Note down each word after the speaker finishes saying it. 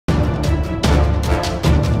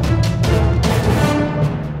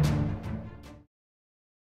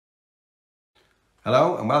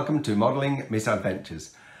Hello and welcome to Modelling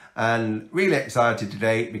Misadventures, and really excited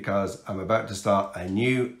today because I'm about to start a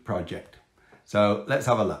new project. So let's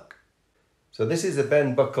have a look. So this is a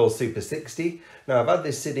Ben Buckle Super 60. Now I've had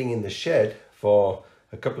this sitting in the shed for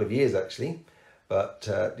a couple of years actually, but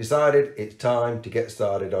decided it's time to get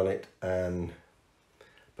started on it and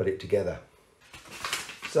put it together.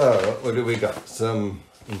 So what do we got? Some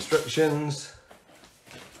instructions.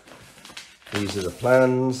 These are the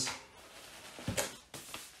plans.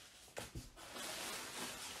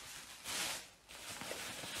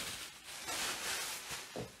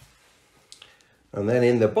 And then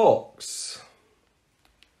in the box,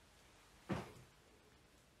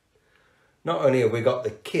 not only have we got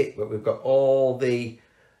the kit, but we've got all the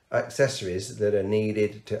accessories that are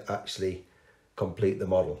needed to actually complete the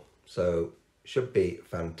model. So should be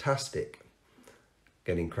fantastic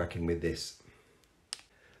getting cracking with this.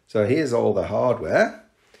 So here's all the hardware.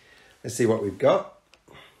 Let's see what we've got.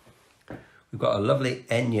 We've got a lovely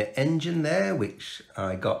Enya engine there, which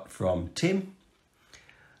I got from Tim.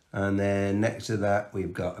 And then next to that,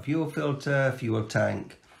 we've got a fuel filter, fuel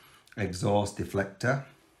tank, exhaust deflector.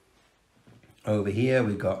 Over here,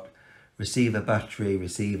 we've got receiver battery,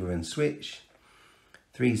 receiver and switch,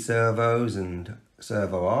 3 servos and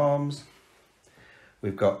servo arms.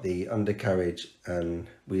 We've got the undercarriage and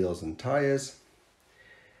wheels and tires.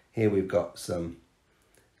 Here we've got some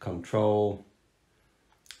control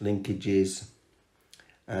linkages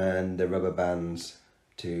and the rubber bands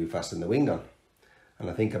to fasten the wing on. And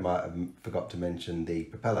I think I might have forgot to mention the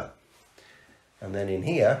propeller. And then in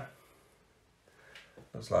here,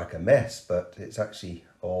 looks like a mess, but it's actually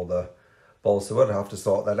all the balsa wood. I have to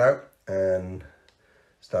sort that out and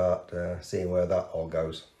start seeing where that all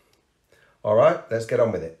goes. All right, let's get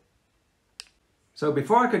on with it. So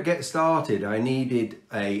before I could get started, I needed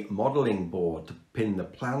a modelling board to pin the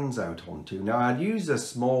plans out onto. Now I'd used a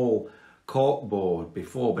small cork board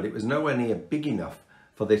before, but it was nowhere near big enough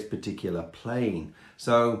for this particular plane.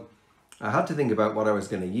 So I had to think about what I was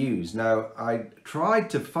going to use. Now I tried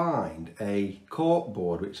to find a cork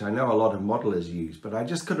board, which I know a lot of modelers use, but I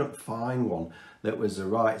just couldn't find one that was the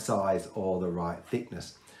right size or the right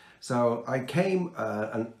thickness. So I came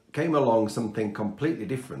along something completely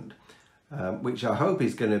different, which I hope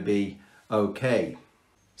is going to be okay.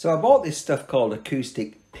 So I bought this stuff called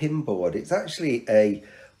acoustic pin board. It's actually a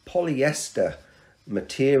polyester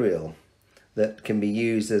material that can be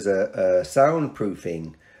used as a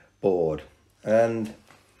soundproofing board, and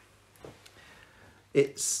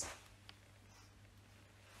it's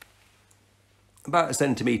about 1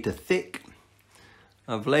 centimetre thick.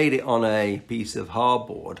 I've laid it on a piece of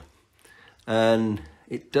hardboard and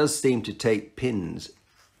it does seem to take pins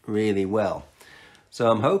really well.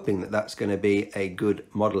 So I'm hoping that that's going to be a good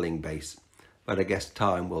modelling base, but I guess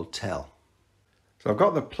time will tell. So I've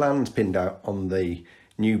got the plans pinned out on the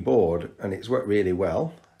new board and it's worked really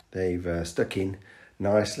well. They've stuck in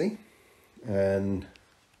nicely, and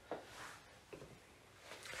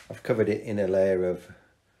I've covered it in a layer of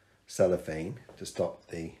cellophane to stop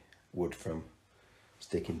the wood from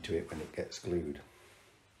sticking to it when it gets glued.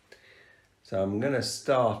 So I'm going to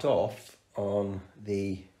start off on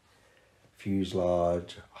the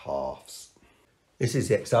fuselage halves. This is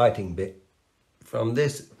the exciting bit. From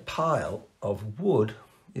this pile of wood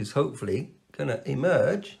is hopefully going to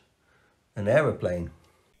emerge an aeroplane.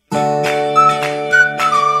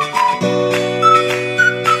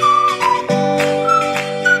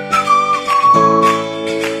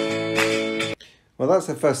 Well, that's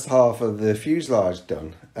the first half of the fuselage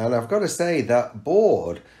done, and I've got to say that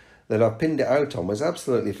board that I've pinned it out on was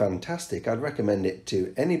absolutely fantastic. I'd recommend it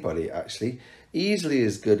to anybody actually. Easily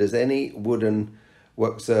as good as any wooden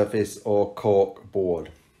work surface or cork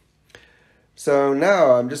board. So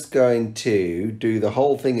now I'm just going to do the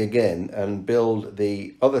whole thing again and build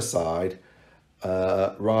the other side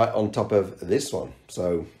right on top of this one.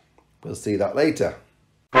 So we'll see that later.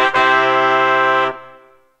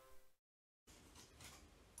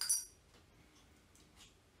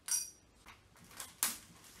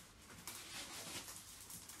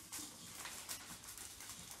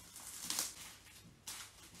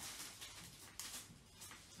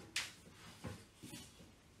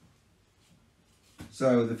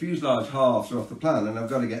 So the fuselage halves are off the plan and I've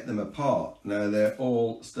got to get them apart. Now they're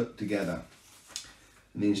all stuck together.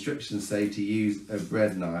 And the instructions say to use a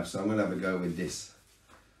bread knife, so I'm going to have a go with this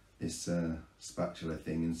spatula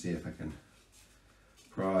thing and see if I can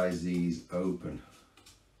prise these open.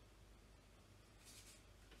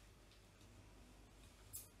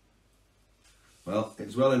 Well,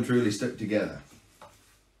 it's well and truly stuck together.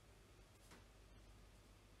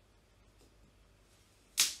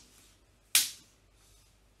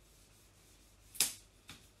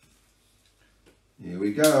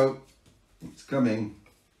 coming.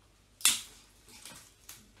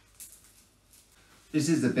 This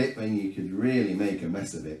is the bit when you could really make a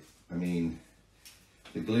mess of it. I mean,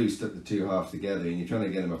 the glue stuck the two halves together and you're trying to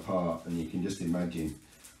get them apart, and you can just imagine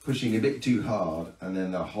pushing a bit too hard and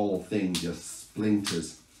then the whole thing just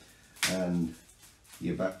splinters and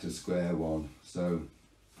you're back to square one. So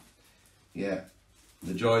yeah,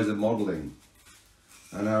 the joys of modelling.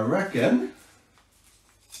 And I reckon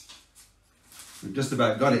we've just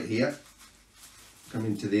about got it here,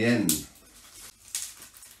 coming to the end.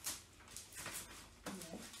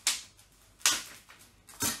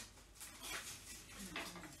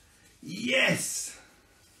 Yes!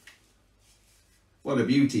 What a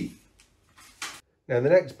beauty. Now the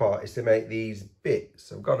next part is to make these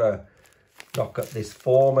bits. I've got to knock up this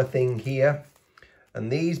former thing here, and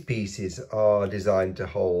these pieces are designed to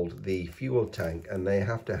hold the fuel tank, and they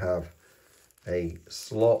have to have a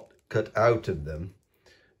slot cut out of them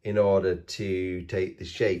in order to take the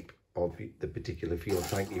shape of the particular fuel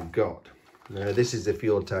tank you've got. Now this is the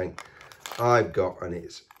fuel tank I've got, and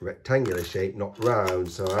it's rectangular shape, not round,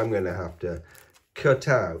 so I'm going to have to cut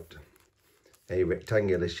out a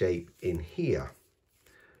rectangular shape in here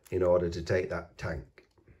in order to take that tank.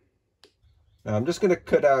 Now I'm just going to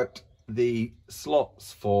cut out the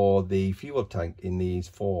slots for the fuel tank in these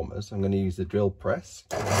formers. I'm going to use the drill press.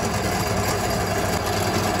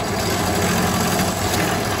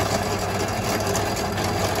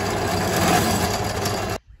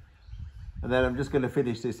 And then I'm just going to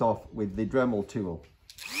finish this off with the Dremel tool.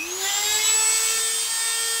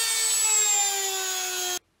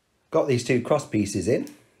 Got these two cross pieces in.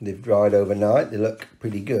 They've dried overnight. They look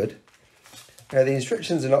pretty good. Now the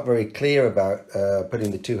instructions are not very clear about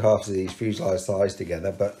putting the two halves of these fuselage sides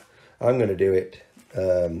together, but I'm going to do it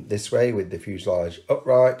this way with the fuselage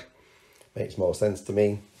upright. Makes more sense to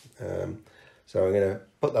me. So I'm going to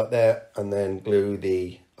put that there and then glue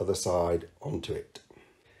the other side onto it.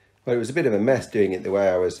 Well, it was a bit of a mess doing it the way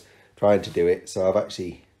I was trying to do it, so I've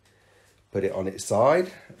actually put it on its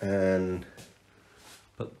side and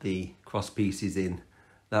put the cross pieces in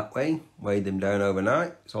that way, weighed them down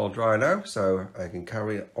overnight. It's all dry now, so I can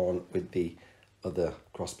carry on with the other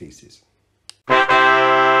cross pieces.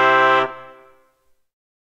 Well,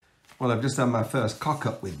 I've just done my first cock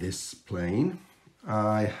up with this plane.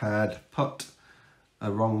 I had put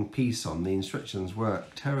a wrong piece on. The instructions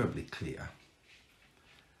weren't terribly clear.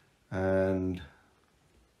 And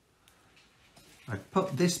I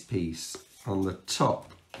put this piece on the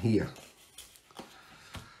top here,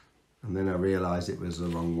 and then I realised it was the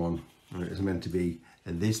wrong one, and it was meant to be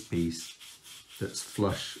this piece that's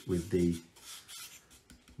flush with these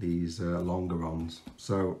longerons.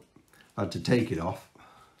 So I had to take it off,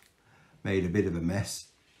 made a bit of a mess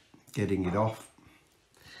getting it off,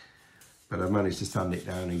 but I managed to sand it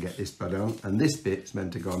down and get this bit on, and this bit's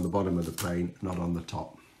meant to go on the bottom of the plane, not on the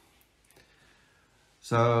top.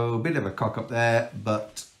 So a bit of a cock up there,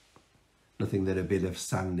 but nothing that a bit of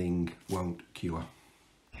sanding won't cure.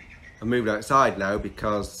 I moved outside now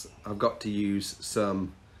because I've got to use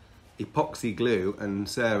some epoxy glue, and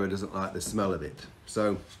Sarah doesn't like the smell of it.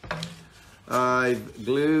 So I've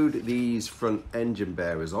glued these front engine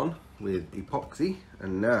bearers on with epoxy,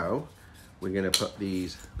 and now we're going to put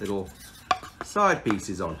these little side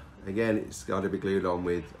pieces on. Again, it's got to be glued on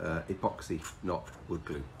with epoxy, not wood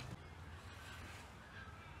glue.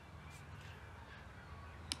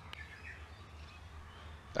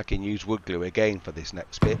 I can use wood glue again for this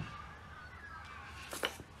next bit.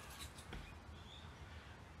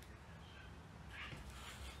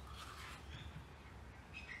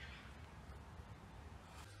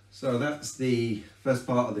 So that's the first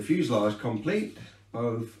part of the fuselage complete.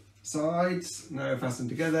 Both sides now fastened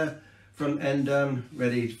together, front end done,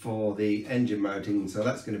 ready for the engine mounting. So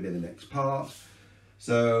that's going to be the next part.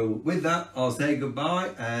 So with that, I'll say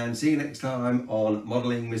goodbye and see you next time on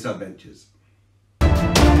Modelling Misadventures.